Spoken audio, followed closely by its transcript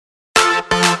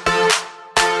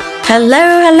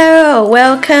Hello.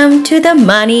 Welcome to the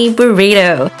Money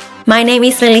Burrito. My name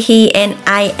is Lily He and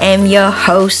I am your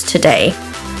host today.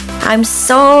 I'm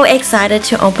so excited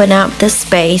to open up the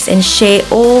space and share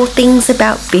all things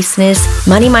about business,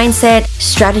 money mindset,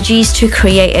 strategies to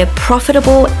create a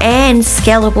profitable and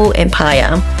scalable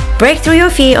empire. Break through your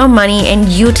fear on money and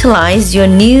utilize your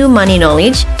new money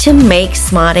knowledge to make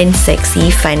smart and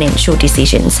sexy financial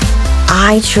decisions.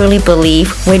 I truly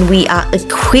believe when we are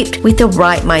equipped with the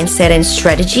right mindset and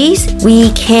strategies,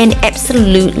 we can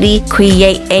absolutely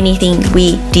create anything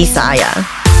we desire.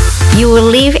 You will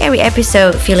leave every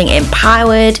episode feeling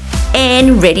empowered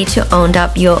and ready to own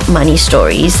up your money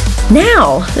stories.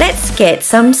 Now, let's get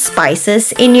some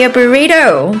spices in your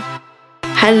burrito.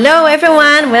 Hello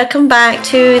everyone, welcome back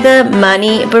to the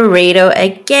Money Burrito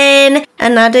again.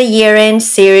 Another year-end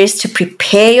series to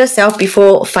prepare yourself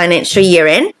before financial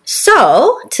year-end.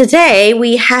 So, today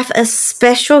we have a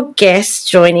special guest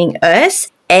joining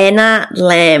us, Anna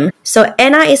Lam. So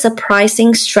Anna is a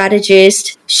pricing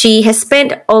strategist. She has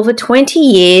spent over 20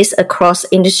 years across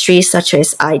industries such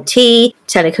as IT,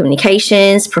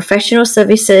 telecommunications, professional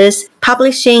services,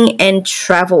 publishing, and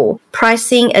travel,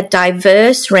 pricing a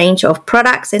diverse range of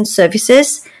products and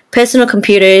services, personal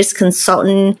computers,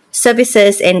 consultant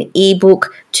services, and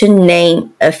ebook, to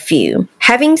name a few.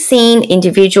 Having seen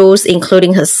individuals,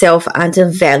 including herself,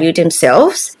 undervalue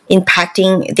themselves,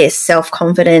 impacting their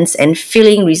self-confidence and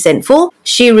feeling resentful,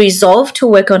 she resolved to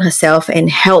work on herself and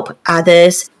help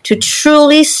others to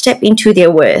truly step into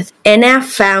their worth. Anna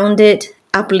founded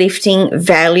Uplifting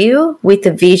Value with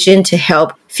the vision to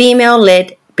help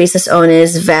female-led business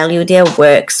owners value their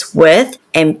work's worth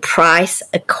and price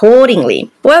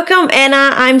accordingly. Welcome,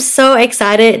 Anna. I'm so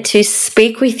excited to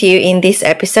speak with you in this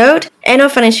episode. Annual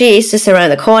Financial Year is just around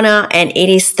the corner and it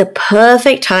is the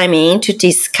perfect timing to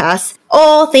discuss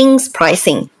all things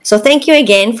pricing. So thank you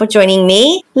again for joining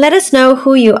me. Let us know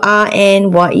who you are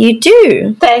and what you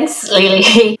do. Thanks,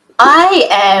 Lily. I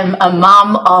am a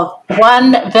mum of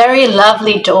one very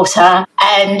lovely daughter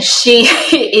and she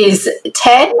is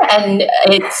 10 and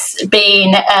it's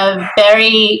been a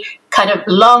very kind of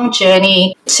long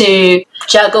journey to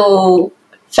juggle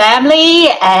family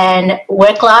and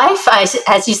work life.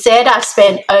 As you said, I've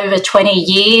spent over 20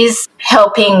 years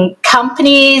helping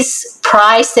companies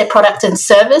price their products and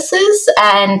services,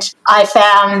 and I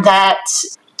found that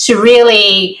to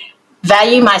really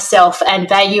value myself and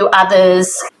value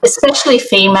others, especially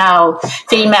females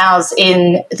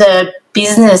in the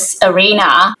business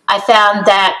arena, I found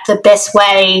that the best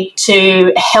way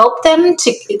to help them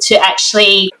to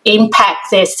actually impact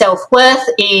their self-worth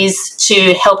is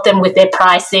to help them with their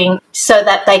pricing so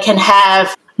that they can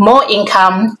have more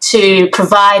income to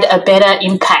provide a better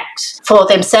impact for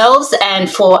themselves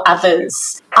and for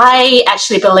others. I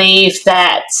actually believe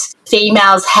that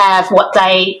females have what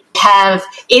they have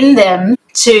in them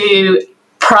to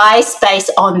price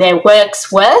based on their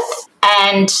work's worth,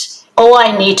 and all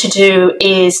I need to do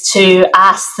is to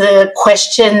ask the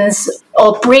questions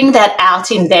or bring that out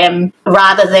in them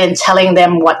rather than telling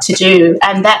them what to do.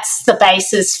 And that's the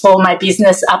basis for my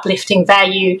business, Uplifting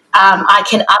Value. I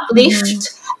can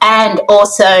uplift and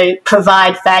also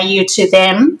provide value to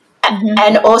them.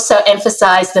 And also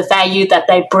emphasize the value that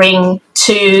they bring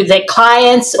to their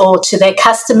clients or to their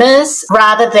customers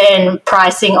rather than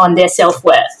pricing on their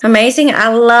self-worth. Amazing. I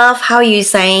love how you're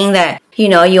saying that,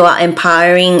 you are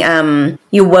empowering,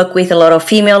 you work with a lot of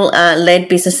female-led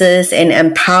businesses and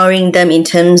empowering them in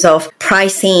terms of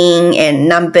pricing and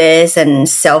numbers and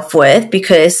self-worth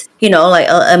because,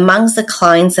 amongst the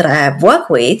clients that I have worked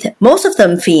with, most of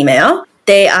them female,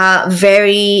 they are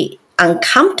very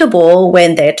uncomfortable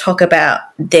when they talk about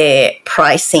their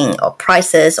pricing or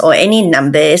prices or any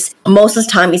numbers. Most of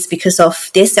the time it's because of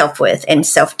their self-worth and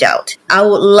self-doubt. I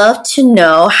would love to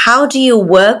know, how do you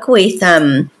work with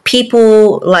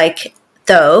people like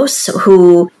those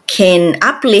who can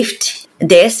uplift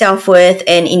their self-worth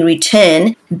and in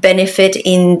return benefit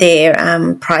in their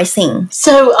pricing?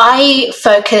 So I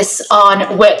focus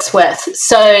on work's worth,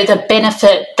 so the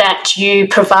benefit that you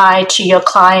provide to your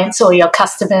clients or your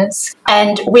customers.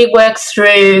 And we work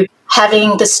through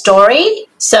having the story.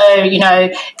 So,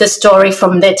 the story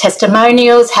from their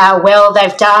testimonials, how well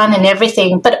they've done and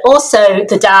everything, but also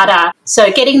the data.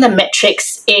 So getting the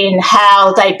metrics in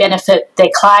how they benefit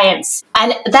their clients.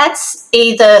 And that's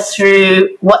either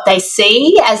through what they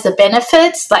see as the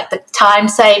benefits, like the time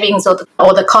savings or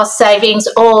the cost savings,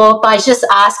 or by just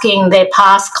asking their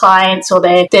past clients or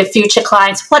their future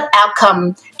clients, what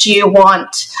outcome do you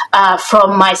want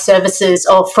from my services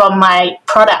or from my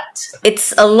product?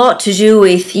 It's a lot to do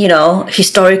with,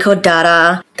 historical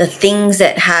data, the things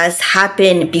that has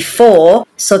happened before,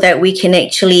 so that we can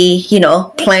actually,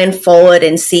 plan forward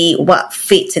and see what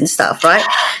fits and stuff, right?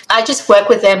 I just work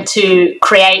with them to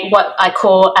create what I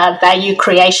call a value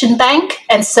creation bank.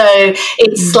 And so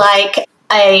it's like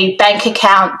a bank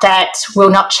account that will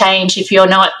not change if you're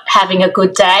not having a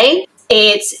good day.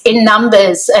 It's in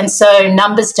numbers, and so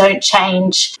numbers don't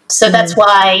change. So that's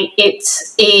why it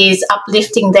is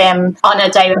uplifting them on a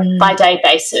day-by-day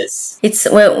basis. It's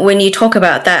when you talk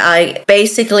about that, I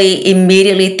basically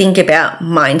immediately think about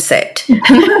mindset,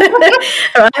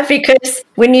 right? Because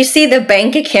when you see the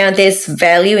bank account, there's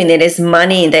value in it, there's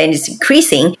money in there, and it's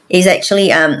increasing. It's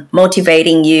actually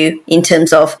motivating you in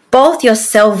terms of both your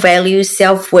self-value,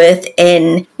 self-worth,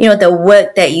 and the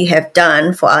work that you have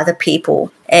done for other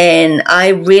people. And I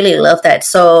really love that.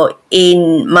 So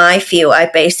in my field, I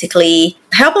basically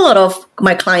help a lot of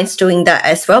my clients doing that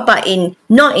as well, but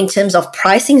not in terms of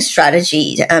pricing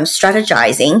strategy,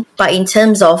 strategizing, but in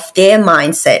terms of their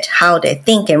mindset, how they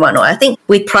think and whatnot. I think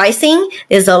with pricing,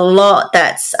 there's a lot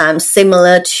that's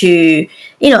similar to,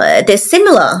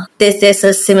 there's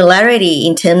a similarity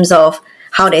in terms of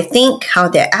how they think, how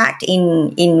they act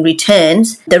in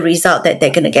returns, the result that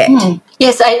they're going to get.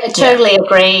 Yes, I totally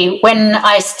agree. When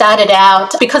I started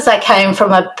out, because I came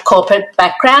from a corporate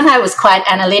background, I was quite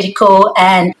analytical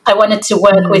and I wanted to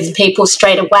work with people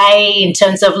straight away in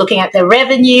terms of looking at their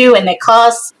revenue and their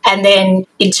costs and then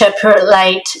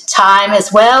interpolate time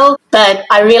as well. But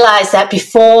I realized that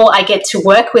before I get to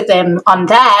work with them on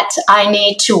that, I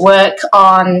need to work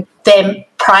on their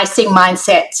pricing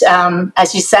mindset,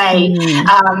 as you say,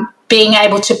 being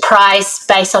able to price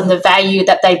based on the value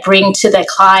that they bring to their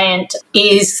client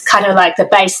is kind of like the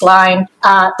baseline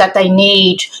that they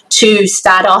need to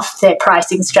start off their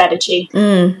pricing strategy.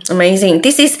 Amazing.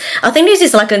 I think this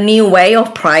is like a new way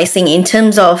of pricing in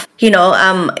terms of,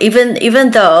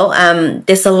 even though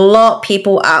there's a lot of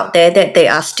people out there that they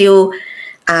are still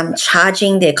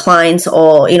charging their clients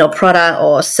or product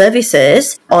or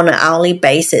services on an hourly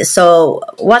basis. So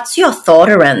what's your thought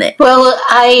around it? Well,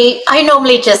 I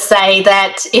normally just say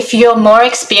that if you're more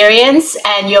experienced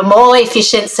and you're more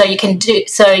efficient, so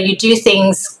you do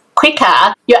things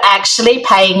quicker, you're actually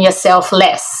paying yourself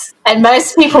less. And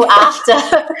most people, after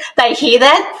they hear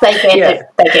that, they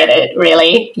get it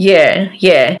really.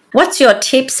 Yeah. What's your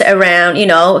tips around,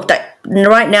 that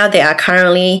right now they are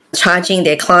currently charging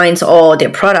their clients or their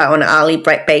product on an hourly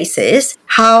basis?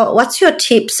 What's your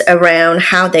tips around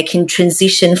how they can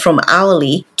transition from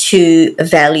hourly to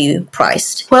value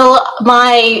priced? Well,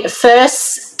 my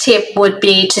first tip would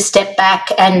be to step back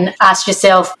and ask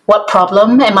yourself, what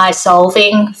problem am I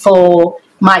solving for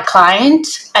my client?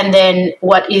 And then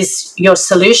what is your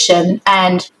solution?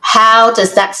 And how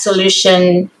does that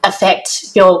solution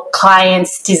affect your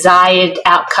client's desired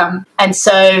outcome? And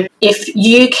so if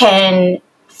you can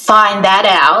find that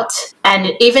out,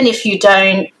 and even if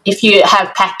you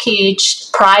have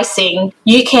packaged pricing,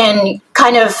 you can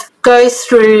kind of go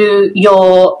through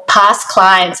your past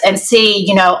clients and see,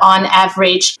 on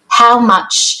average, how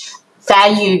much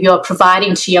value you're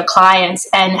providing to your clients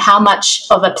and how much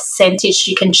of a percentage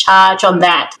you can charge on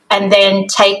that, and then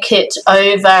take it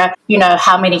over,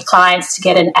 how many clients to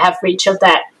get an average of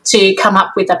that to come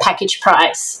up with a package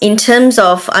price. In terms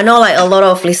of, I know like a lot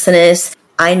of listeners,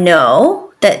 I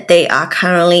know that they are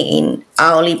currently in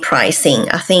hourly pricing.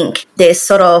 I think there's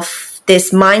sort of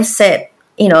this mindset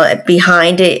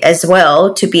behind it as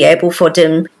well, to be able for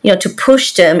them, to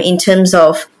push them in terms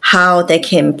of how they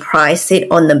can price it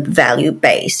on the value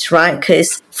base, right?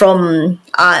 Because from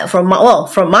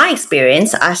my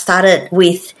experience, I started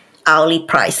with hourly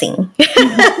pricing.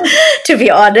 To be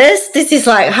honest, this is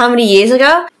like how many years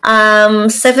ago?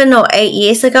 7 or 8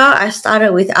 years ago, I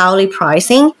started with hourly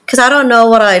pricing because I don't know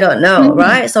what I don't know,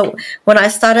 right? So when I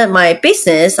started my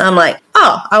business, I'm like,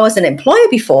 I was an employee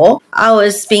before. I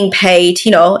was being paid,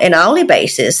 an hourly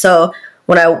basis. So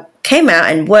when I came out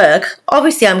and work,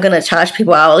 obviously I'm going to charge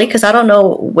people hourly because I don't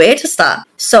know where to start.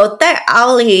 So that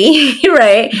hourly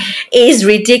rate is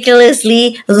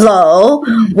ridiculously low,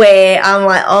 where I'm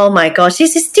like, oh my gosh,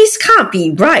 this can't be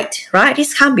right?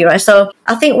 This can't be right. So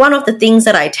I think one of the things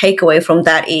that I take away from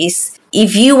that is,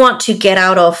 if you want to get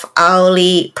out of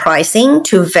hourly pricing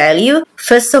to value,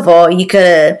 first of all, you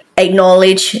gotta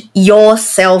acknowledge your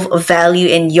self-value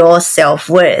and your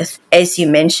self-worth, as you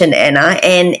mentioned, Anna.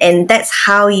 And that's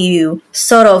how you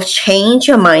sort of change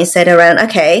your mindset around,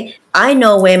 okay, I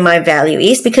know where my value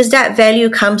is, because that value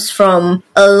comes from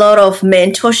a lot of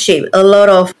mentorship, a lot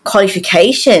of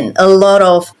qualification, a lot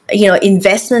of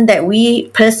investment that we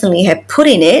personally have put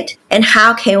in it, and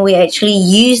how can we actually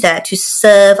use that to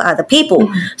serve other people.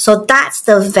 So that's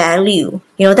the value.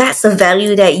 That's the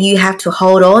value that you have to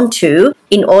hold on to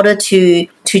in order to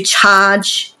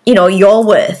charge your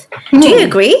worth. Do you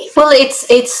agree? Well,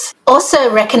 it's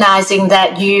also recognizing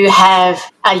that you have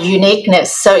a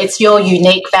uniqueness, so it's your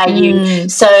unique value.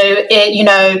 So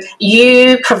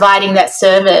you providing that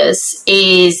service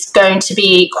is going to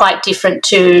be quite different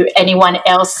to anyone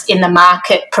else in the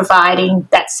market providing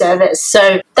that service.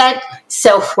 So that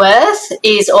self-worth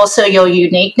is also your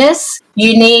uniqueness.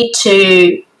 You need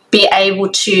to be able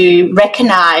to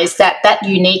recognize that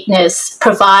uniqueness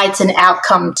provides an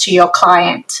outcome to your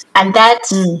client, and that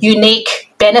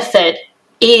unique benefit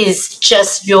is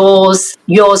just yours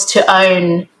to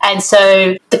own. And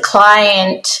so the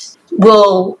client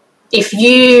will, if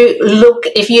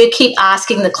you keep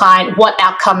asking the client what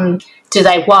outcome do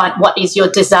they want, what is your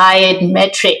desired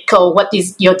metric, or what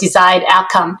is your desired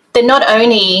outcome, then not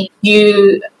only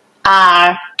you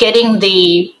are getting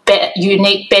the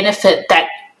unique benefit that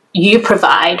you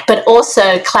provide, but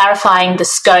also clarifying the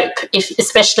scope,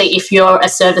 especially if you're a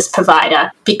service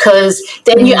provider, because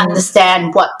then you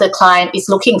understand what the client is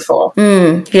looking for.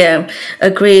 Yeah,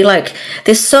 agree. Like,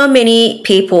 there's so many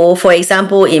people, for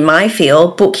example, in my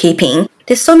field, bookkeeping,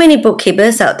 there's so many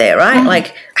bookkeepers out there, right?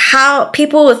 Like, how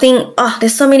people will think, oh,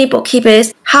 there's so many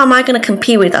bookkeepers, how am I going to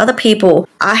compete with other people?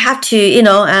 I have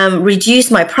to, reduce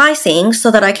my pricing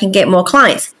so that I can get more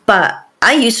clients. But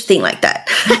I used to think like that.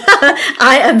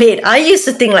 I admit, I used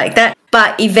to think like that.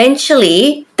 But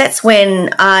eventually, that's when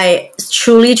I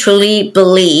truly, truly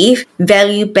believe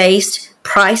value-based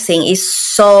pricing is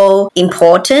so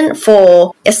important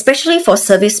especially for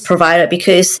service provider,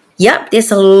 because there's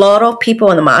a lot of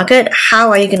people on the market. How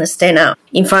are you going to stand out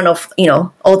in front of,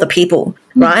 all the people,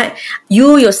 right?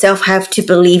 You yourself have to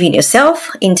believe in yourself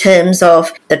in terms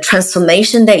of the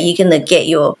transformation that you're going to get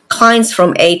your clients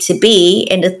from A to B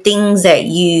and the things that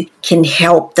you can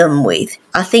help them with.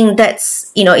 I think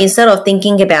that's, instead of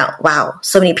thinking about, wow,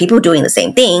 so many people doing the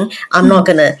same thing, I'm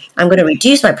going to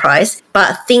reduce my price,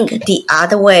 but think the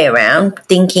other way around,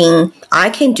 thinking I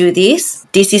can do this.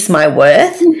 This is my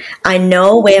worth. I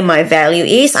know where my value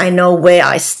is. I know where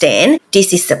I stand.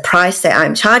 This is the price that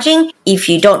I'm charging. If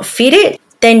you don't fit it,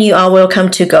 then you are welcome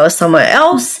to go somewhere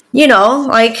else.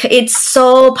 It's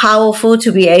so powerful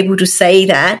to be able to say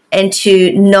that and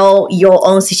to know your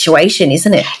own situation,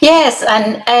 isn't it? Yes,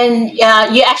 and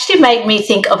you actually made me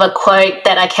think of a quote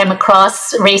that I came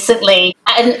across recently,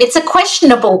 and it's a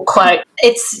questionable quote.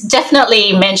 It's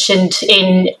definitely mentioned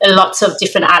in lots of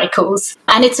different articles,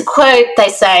 and it's a quote, they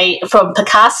say, from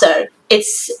Picasso.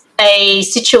 It's a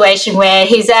situation where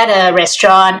he's at a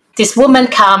restaurant. This woman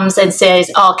comes and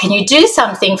says, oh, can you do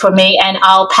something for me and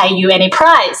I'll pay you any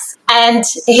price? And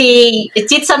he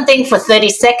did something for 30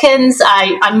 seconds.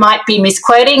 I might be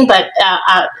misquoting, but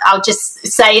I'll just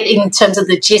say it in terms of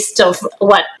the gist of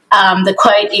what the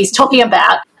quote is talking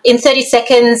about. In 30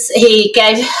 seconds, he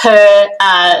gave her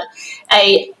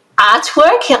a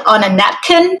artwork on a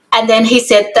napkin, and then he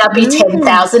said that'll be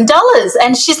 $10,000,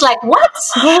 and she's like, what?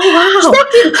 Oh, wow. That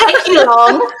didn't take you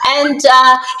long. And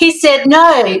he said,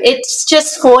 no, it's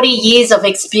just 40 years of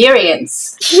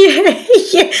experience.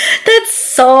 Yeah, that's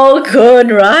so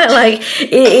good, right? Like,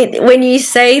 when you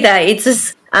say that, it's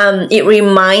just it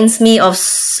reminds me of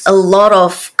a lot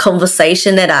of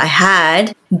conversation that I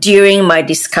had during my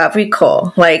discovery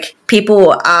call. Like, people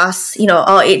will ask,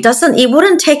 it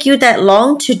wouldn't take you that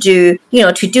long to do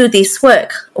this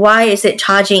work. Why is it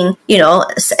charging,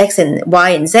 X and Y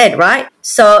and Z, right?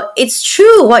 So it's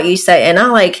true what you say. And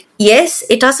I'm like, yes,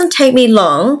 it doesn't take me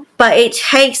long, but it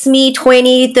takes me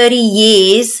 20, 30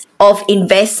 years of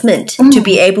investment to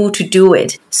be able to do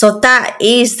it. So that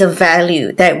is the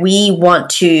value that we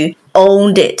want to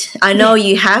own it. I know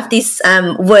you have this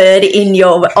word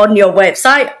on your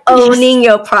website, owning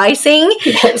your pricing.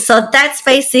 Yes. So that's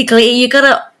basically, you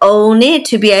gotta own it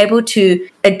to be able to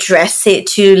address it,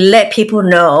 to let people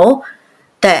know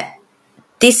that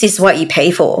this is what you pay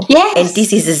for. Yes. And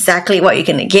this is exactly what you're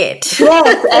going to get.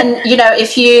 Yes. And,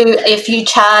 if you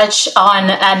charge on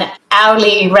an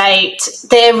hourly rate,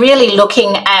 they're really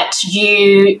looking at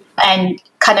you and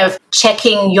kind of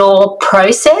checking your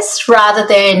process rather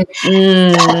than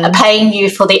paying you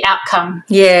for the outcome.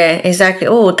 Yeah, exactly.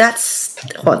 Oh, that's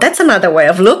another way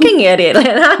of looking at it.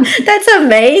 That's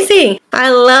amazing.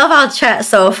 I love our chat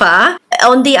so far.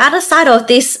 On the other side of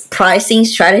this pricing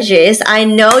strategies, I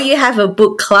know you have a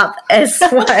book club as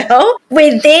well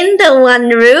within the One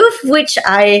Roof, which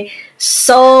I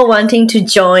so wanting to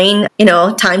join,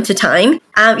 time to time.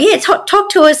 Talk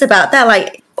to us about that.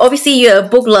 Like, obviously you're a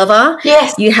book lover.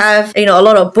 Yes. You have, a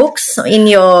lot of books in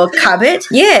your cupboard.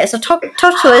 Yeah. So talk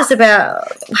to us about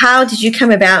how did you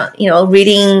come about,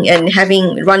 reading and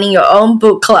running your own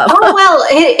book club? Oh, well,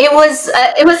 it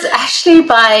was actually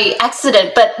by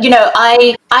accident, but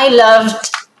I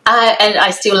loved. And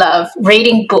I still love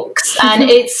reading books. And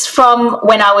it's from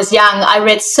when I was young. I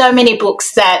read so many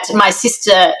books that my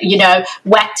sister,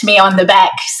 whacked me on the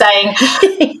back saying,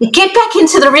 get back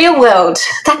into the real world,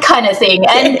 that kind of thing.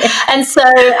 And so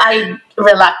I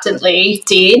reluctantly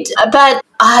did. But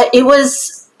it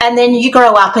was... And then you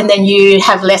grow up and then you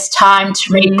have less time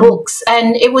to read books.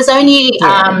 And it was only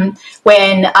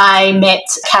when I met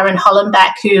Karen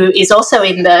Hollenbach, who is also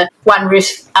in the One Roof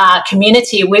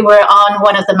community. We were on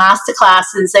one of the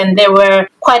masterclasses and there were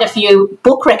quite a few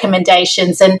book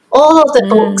recommendations, and all of the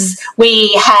books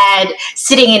we had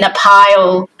sitting in a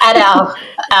pile at our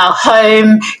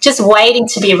home just waiting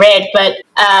to be read, but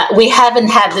we haven't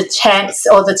had the chance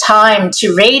or the time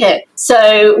to read it.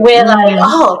 So we're like,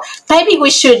 oh, maybe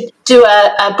we should do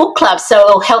a book club so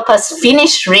it'll help us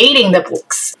finish reading the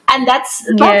books. And that's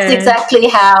exactly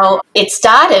how it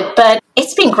started. But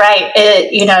it's been great.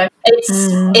 It's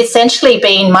essentially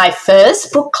been my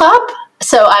first book club.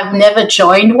 So I've never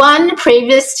joined one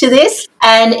previous to this.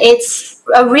 And it's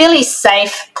a really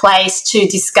safe place to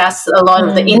discuss a lot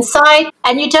of the insight,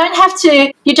 and you don't have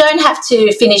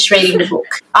to finish reading the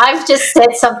book. I've just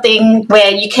said something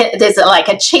where there's like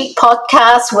a cheap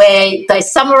podcast where they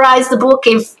summarize the book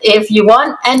if you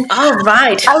want, and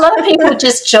a lot of people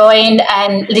just join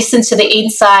and listen to the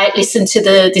insight, listen to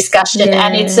the discussion,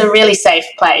 and it's a really safe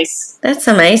place. That's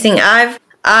amazing.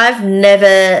 I've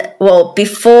never,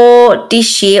 before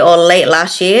this year or late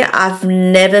last year, I've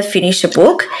never finished a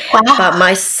book. Wow. But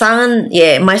my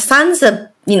son's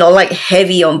like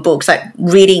heavy on books, like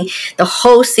reading the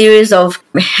whole series of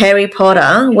Harry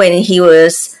Potter when he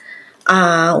was 7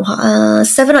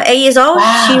 or 8 years old.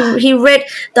 Wow. He read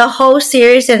the whole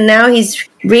series, and now he's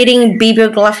reading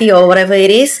Bibliography or whatever it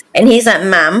is. And he's like,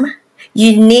 Mum,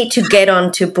 you need to get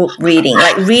on to book reading,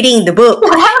 like reading the book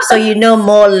so you know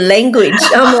more language.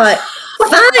 I'm like,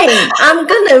 fine, I'm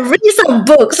going to read some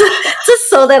books just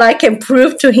so that I can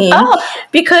prove to him.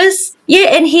 Because,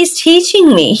 and he's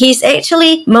teaching me. He's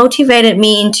actually motivated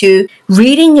me into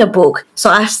reading a book. So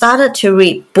I started to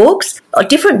read books of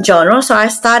different genres. So I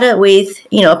started with,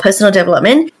 personal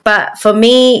development. But for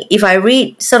me, if I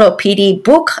read sort of PD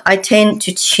book, I tend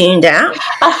to tune out.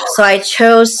 So I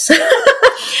chose...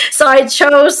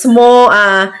 more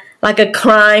like a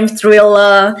crime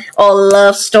thriller or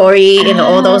love story in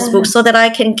all those books so that I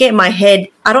can get my head.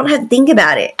 I don't have to think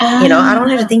about it. I don't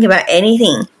have to think about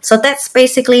anything. So that's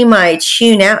basically my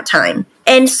tune out time.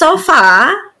 And so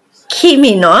far, kid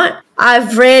me not,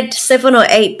 I've read 7 or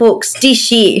 8 books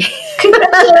this year.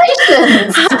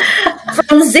 Congratulations!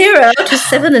 From 0 to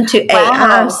 7 and to 8. Wow.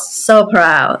 I'm so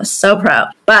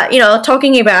proud. But,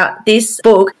 talking about this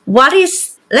book, what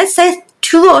is, let's say,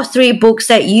 2 or 3 books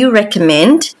that you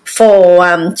recommend for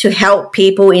to help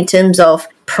people in terms of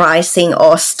pricing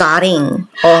or starting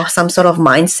or some sort of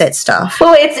mindset stuff?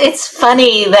 Well, it's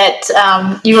funny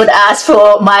that you would ask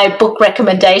for my book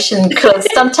recommendation, because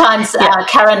sometimes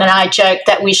Karen and I joke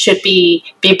that we should be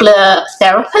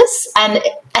bibliotherapists,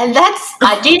 and that's,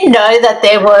 I didn't know that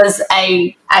there was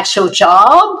a actual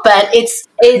job, but it's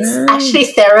actually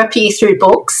therapy through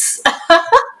books.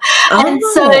 And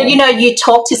so, you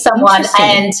talk to someone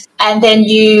and then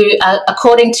you,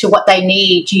 according to what they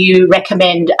need, you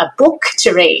recommend a book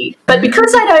to read. But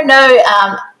because I don't know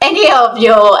any of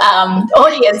your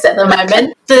audience at the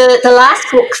moment, the last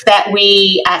book that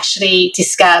we actually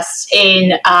discussed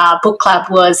in our book club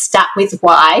was Start With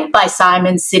Why by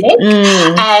Simon Sinek.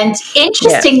 And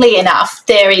interestingly enough,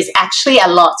 there is actually a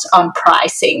lot on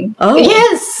pricing. Oh.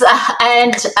 Yes.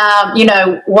 And,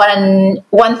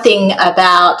 one thing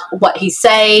about what he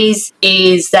says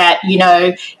is that,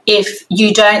 if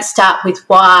you don't start with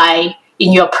why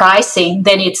in your pricing,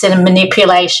 then it's a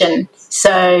manipulation.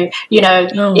 So, if you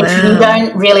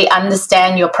don't really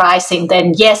understand your pricing,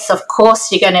 then yes, of course,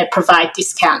 you're going to provide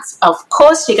discounts. Of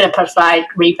course, you're going to provide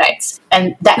rebates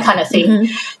and that kind of thing.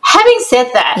 Having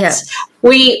said that,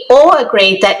 we all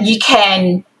agreed that you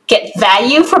can get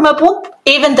value from a book,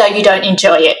 even though you don't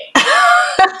enjoy it.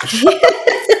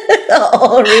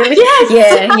 Oh, really?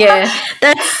 Yes. Yeah.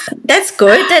 That's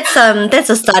good. That's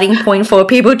a starting point for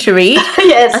people to read.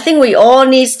 Yes. I think we all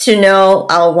need to know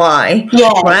our why.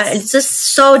 Yes. Right? It's just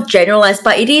so generalized,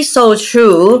 but it is so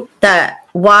true that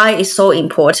why is so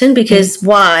important, because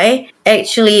why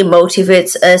actually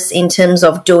motivates us in terms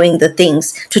of doing the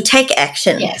things to take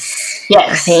action. Yes.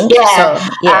 I think. Yeah. So,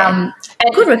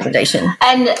 Good recommendation.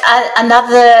 And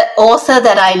another author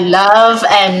that I love,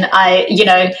 and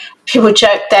people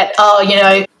joke that,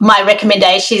 my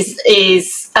recommendation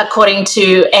is according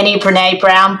to any Brene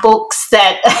Brown books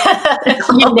that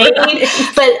you need.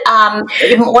 But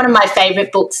one of my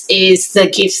favorite books is The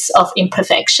Gifts of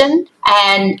Imperfection.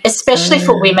 And especially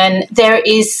for women, there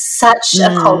is such a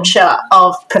culture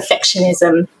of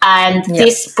perfectionism. And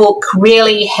this book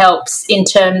really helps in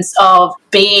terms of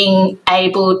being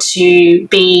able to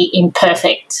be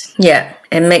imperfect. Yeah,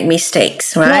 and make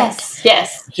mistakes, right?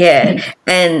 Yes. Yeah,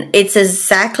 and it's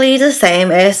exactly the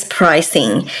same as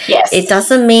pricing. Yes. It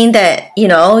doesn't mean that,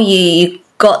 you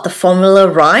got the formula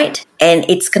right and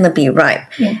it's going to be right.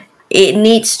 Yeah. It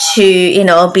needs to,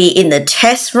 be in the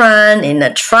test run, in the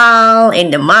trial,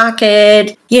 in the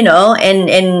market,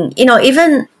 and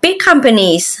even big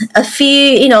companies, a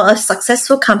few, a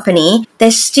successful company, they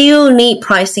still need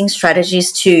pricing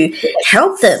strategies to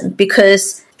help them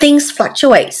because things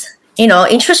fluctuate.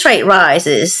 Interest rate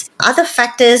rises, other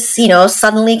factors,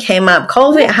 suddenly came up,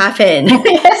 COVID happened,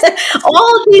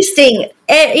 all these things.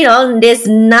 And, there's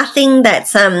nothing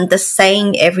that's the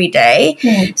same every day.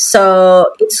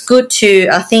 So it's good to,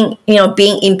 I think,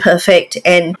 being imperfect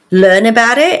and learn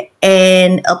about it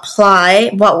and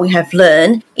apply what we have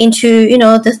learned into,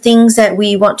 the things that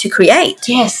we want to create.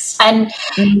 Yes. And,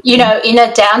 in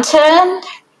a downturn,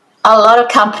 a lot of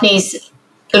companies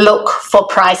look for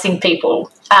pricing people.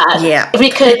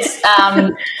 Because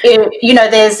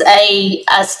there's a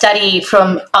study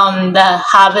on the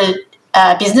Harvard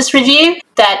Business Review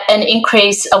that a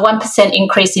 1%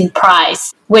 increase in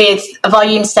price with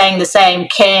volume staying the same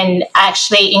can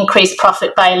actually increase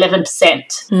profit by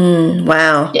 11%.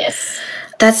 Wow. Yes.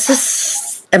 That's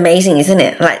just amazing, isn't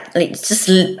it? Like just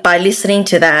by listening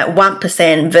to that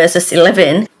 1% versus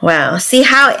 11. Wow. See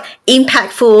how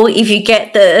impactful if you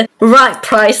get the right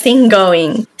pricing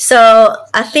going. So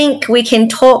I think we can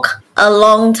talk a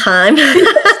long time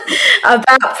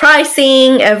about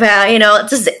pricing, about,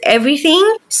 just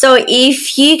everything. So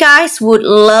if you guys would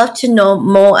love to know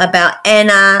more about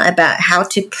Anna, about how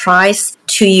to price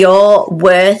to your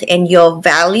worth and your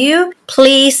value,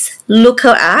 please look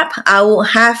her up. I will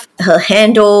have her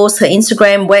handles, her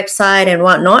Instagram, website, and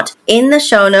whatnot in the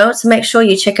show notes. Make sure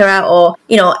you check her out or,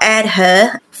 add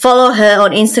her. Follow her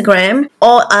on Instagram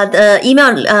or the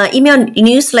email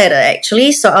newsletter,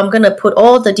 actually. So I'm going to put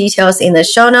all the details in the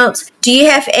show notes. Do you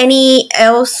have any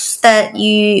else that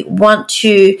you want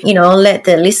to, let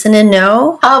the listener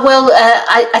know?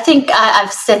 I think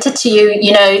I've sent it to you.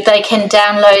 They can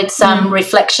download some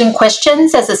reflection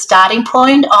questions as a starting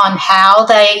point on how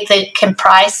they can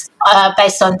price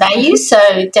based on value. So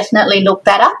definitely look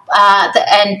that up.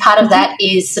 And part of that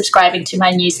is subscribing to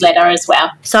my newsletter as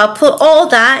well. So I'll put all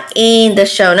that in the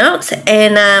show notes.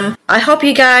 And I hope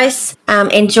you guys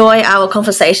enjoy our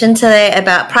conversation today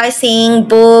about pricing,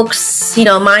 books,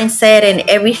 mindset and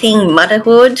everything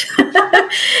motherhood.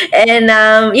 And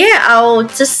I'll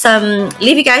just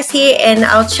leave you guys here and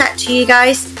I'll chat to you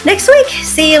guys next week.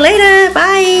 See you later.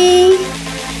 Bye.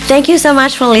 Thank you so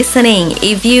much for listening.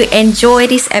 If you enjoyed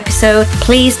this episode,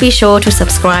 please be sure to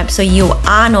subscribe so you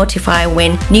are notified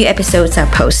when new episodes are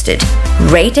posted.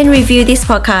 Rate and review this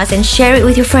podcast and share it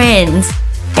with your friends.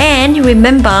 And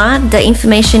remember, the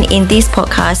information in this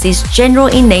podcast is general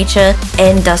in nature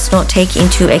and does not take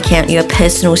into account your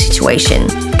personal situation.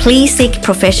 Please seek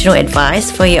professional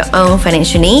advice for your own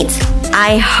financial needs.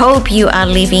 I hope you are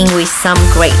leaving with some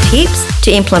great tips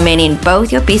to implement in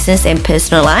both your business and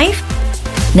personal life.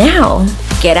 Now,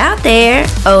 get out there,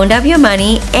 own up your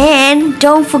money, and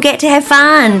don't forget to have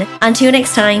fun. Until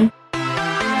next time.